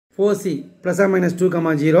4C plus or minus 2,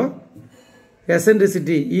 0.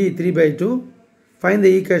 Eccentricity E 3/2. Find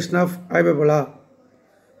the equation of hyperbola.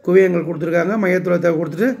 குவியங்கள் கொடுத்துருக்காங்க, மையத்துளத்தை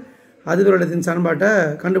கொடுத்துட்டு அதிபுலத்தின் சமன்பாட்டை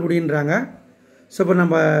கண்டுபிடின்றாங்க. So இப்போ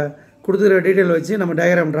நம்ம கொடுத்துருக்க டீட்டெயில் வச்சு நம்ம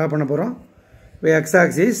டயக்ராம் ட்ரா பண்ண போகிறோம். இப்போ X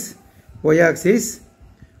axis, Y axis,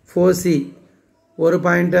 4C ஒரு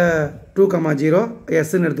பாயிண்ட்டை 2, 0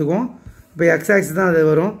 எஸ்ன்னு எடுத்துக்குவோம். இப்போ எக்ஸ் ஆக்சிஸ் தான் அது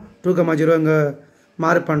வரும், 2, 0 இங்கே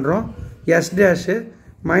மார்க் பண்ணுறோம். எஸ் டேஷு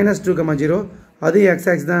 -2, 0 அது எக்ஸ்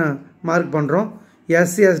ஆக்சிஸ் தான் மார்க் பண்ணுறோம்.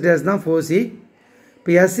 எஸ் டேஷ் தான் 4C.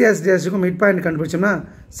 இப்போ எஸ் டேஷுக்கும் மிட் பாயிண்ட் கண்டுபிடிச்சோம்னா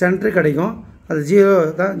சென்டர் கிடைக்கும். அது 0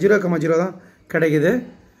 தான், 0, 0 தான் கிடைக்குது.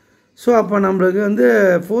 ஸோ அப்போ நம்மளுக்கு வந்து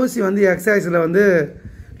 4C வந்து எக்ஸ் ஆக்சிஸில் வந்து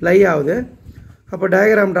லை ஆகுது. அப்போ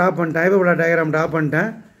டயக்ராம் ட்ரா பண்ணிட்டேன், ஹைபர்போலா டயக்ராம் ட்ரா பண்ணிட்டேன்.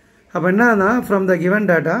 அப்போ என்னன்னா from the given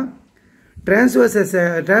data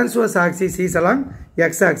transverse axis is along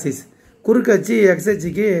X axis. குறுக்கச்சு X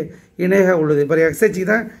அச்சுக்கு இணையாக உள்ளது. இப்போ எக்ஸ் அச்சுக்கு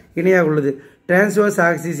தான் இணையாக உள்ளது. Transverse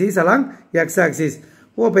axis is along X axis.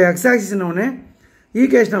 இப்போ எக்ஸ் ஆக்சிஸ்னோடனே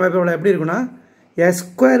ஈக்குவேஷன் ஆஃப் ஹைபர்போலா எப்படி இருக்குன்னா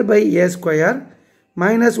s²/a²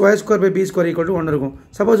 minus y²/b² = 1 இருக்கும்.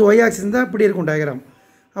 சப்போஸ் ஒய் ஆக்சிஸ் தான் இப்படி இருக்கும் டயக்ராம்.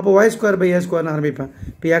 அப்போ y²/a² ஆரம்பிப்பேன்.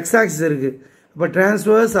 இப்போ எக்ஸ் ஆக்சிஸ் இருக்குது. அப்போ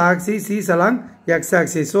transverse axis is along X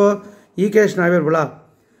axis. So equation hyperbola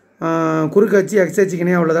குறுக்கு அச்சு எக்ஸ் அச்சுக்கு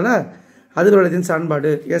இணையாக உள்ளதால் அதிபுலத்தின்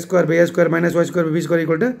சமன்பாடு s²/a² minus y²/b²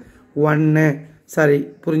 = 1. சரி,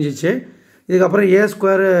 புரிஞ்சிச்சு. இதுக்கப்புறம்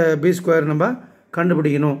a²b² நம்ம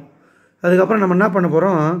கண்டுபிடிக்கணும். அதுக்கப்புறம் நம்ம என்ன பண்ண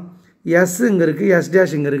போகிறோம், எஸ் இங்கே இருக்குது, எஸ்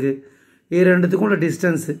டேஷ் இங்கே இருக்குது. இது ரெண்டுத்துக்கும் உள்ள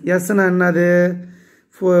டிஸ்டன்ஸு எஸ்னா என்னது,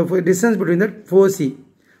 டிஸ்டன்ஸ் பிட்வீன் த 4C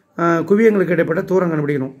குவியங்களுக்கு இடைப்பட்ட தூரம்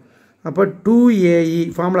கண்டுபிடிக்கணும். அப்போ 2AE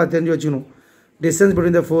ஃபார்முலா தெரிஞ்சு வச்சுக்கணும். Distance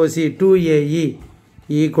between the 4C 2AE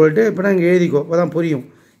equal இப்போ நாங்கள் எழுதிக்கோ, அப்போ தான் புரியும்.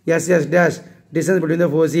 S dash distance between the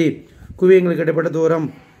 4C குவியங்களுக்கு இடைப்பட்ட தூரம்.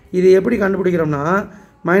 இது எப்படி கண்டுபிடிக்கிறோம்னா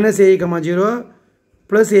 -AE, 0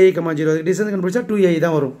 + AE, 0 டிஸ்டன்ஸ் கண்டுபிடிச்சா 2AE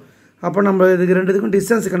தான் வரும். அப்போ நம்ம இதுக்கு ரெண்டுத்துக்கும்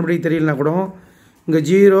டிஸ்டன்ஸ் கண்டுபிடிக்க தெரியலனா கூட இங்கே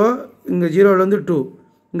 0, இங்கே 0லேருந்து 2,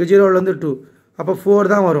 இங்கே 0லேருந்து 2, அப்போ 4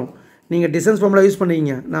 தான் வரும். நீங்கள் டிஸ்டன்ஸ் ஃபார்முலா யூஸ்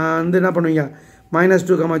பண்ணுவீங்க. நான் வந்து என்ன பண்ணுவீங்க,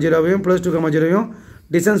 -2, 0வையும் +2, 0வையும்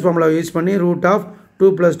டிஸ்டன்ஸ் ஃபார்முலா யூஸ் பண்ணி √2 + 2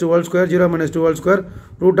 2 0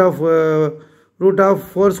 - 2 2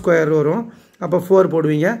 √4² வரும். அப்போ 4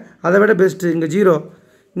 போடுவீங்க. அதை விட பெஸ்ட்டு இங்கே 0,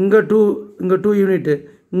 இங்கே 2, இங்கே 2 யூனிட்டு,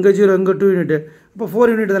 இங்கே 0, இங்கே 2 யூனிட்டு, அப்போ 4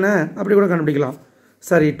 யூனிட் தானே, அப்படி கூட கண்டுபிடிக்கலாம்.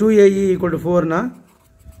 சரி, 2AE = 4னா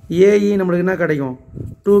AE நம்மளுக்கு என்ன கிடைக்கும்,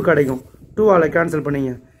 2 கிடைக்கும். 2ஆல் கேன்சல்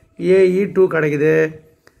பண்ணிங்க, AE 2 கிடைக்குது.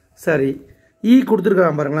 சரி, E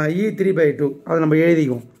கொடுத்துருக்காங்க பாருங்களா, E 3/2 அதை நம்ம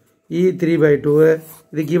எழுதிக்குவோம். E 3/2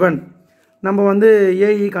 இது கிவன். நம்ம வந்து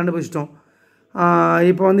AE கண்டுபிடிச்சிட்டோம்.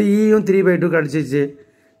 இப்போ வந்து Eயும் 3/2 கிடச்சிச்சு.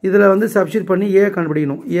 இதில் வந்து சப்ஸ்டிட் பண்ணி A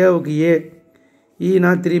கண்டுபிடிக்கணும். ஏவுக்கு A,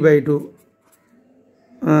 Eனா 3/2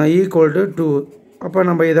 = 2. அப்போ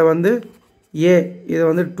நம்ம இதை வந்து A, இதை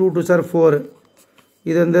வந்து 2 2 சார் 4,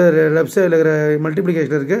 இது வந்து லெஃப்ட் சைடில் இருக்கிற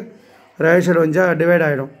மல்டிப்ளிகேஷன் இருக்குது, ரைட் சைடு வந்தால் டிவைட்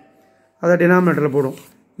ஆகிடும், அதை டினாமினேட்டரில் போடும்.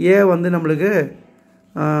 A வந்து நம்மளுக்கு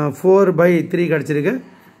 4/3 கிடச்சிருக்கு.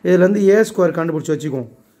 இதில் வந்து A² கண்டுபிடிச்சி வச்சுக்குவோம்.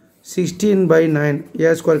 16/9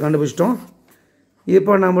 A² கண்டுபிடிச்சிட்டோம்.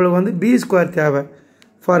 இப்போ நம்மளுக்கு வந்து B² தேவை.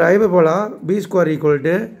 For hyperbola B² =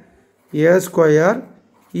 A²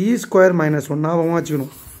 E² - 1 ஞாபகமாக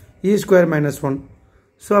வச்சுக்கணும். E² - 1.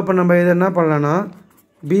 ஸோ அப்போ நம்ம இதை என்ன பண்ணலான்னா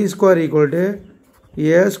B² =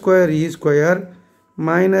 A² E²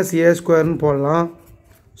 -A²ன்னு போடலாம்.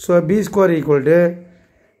 ஸோ B²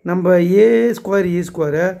 நம்ம A² E²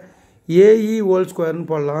 AE²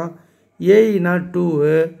 போடலாம். AEனா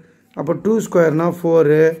 2, அப்போ 2²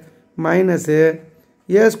 4 மைனஸு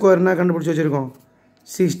A² கண்டுபிடிச்சி வச்சுருக்கோம்,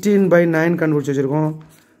 16/9 கண்டுபிடிச்சி வச்சுருக்கோம்.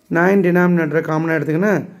 9 டினாமினேட்டரை காமனாக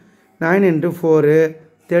எடுத்துக்கின்னு 9 × 4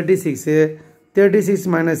 36, 36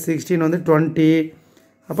 - 16 வந்து 20.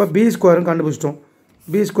 அப்போ B² கண்டுபிடிச்சிட்டோம்.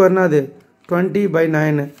 B² அது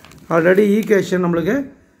 20/9. ஆல்ரெடி ஈக்குவேஷன் நம்மளுக்கு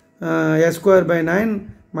s²/9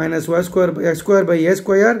 - x²/a²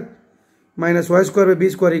 -y²/b²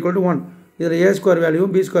 = 1. இதில் A²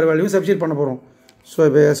 வேல்யூவும் B² வேல்யூவும் சப்ஸ்டிட் பண்ண போகிறோம். ஸோ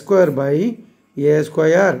இப்போ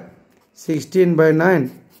s²/a² 16/9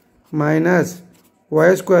 -y²/b²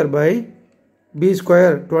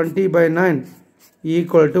 20/9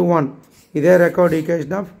 = 1. இதே ரெக்கார்ட்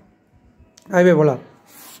ஈக்குவேஷன் ஆஃப் ஹைபர்போலா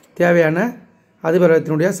தேவையான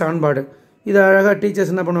அதிபுலத்தினுடைய சமன்பாடு. இது அழகாக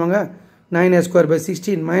டீச்சர்ஸ் என்ன பண்ணுவாங்க, 9a² /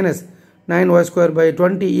 16 -9y² /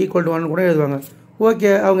 20 = 1 கூட எழுதுவாங்க. ஓகே,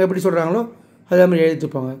 அவங்க எப்படி சொல்கிறாங்களோ அதே மாதிரி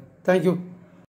எழுதிட்டுப்பாங்க. தேங்க்யூ.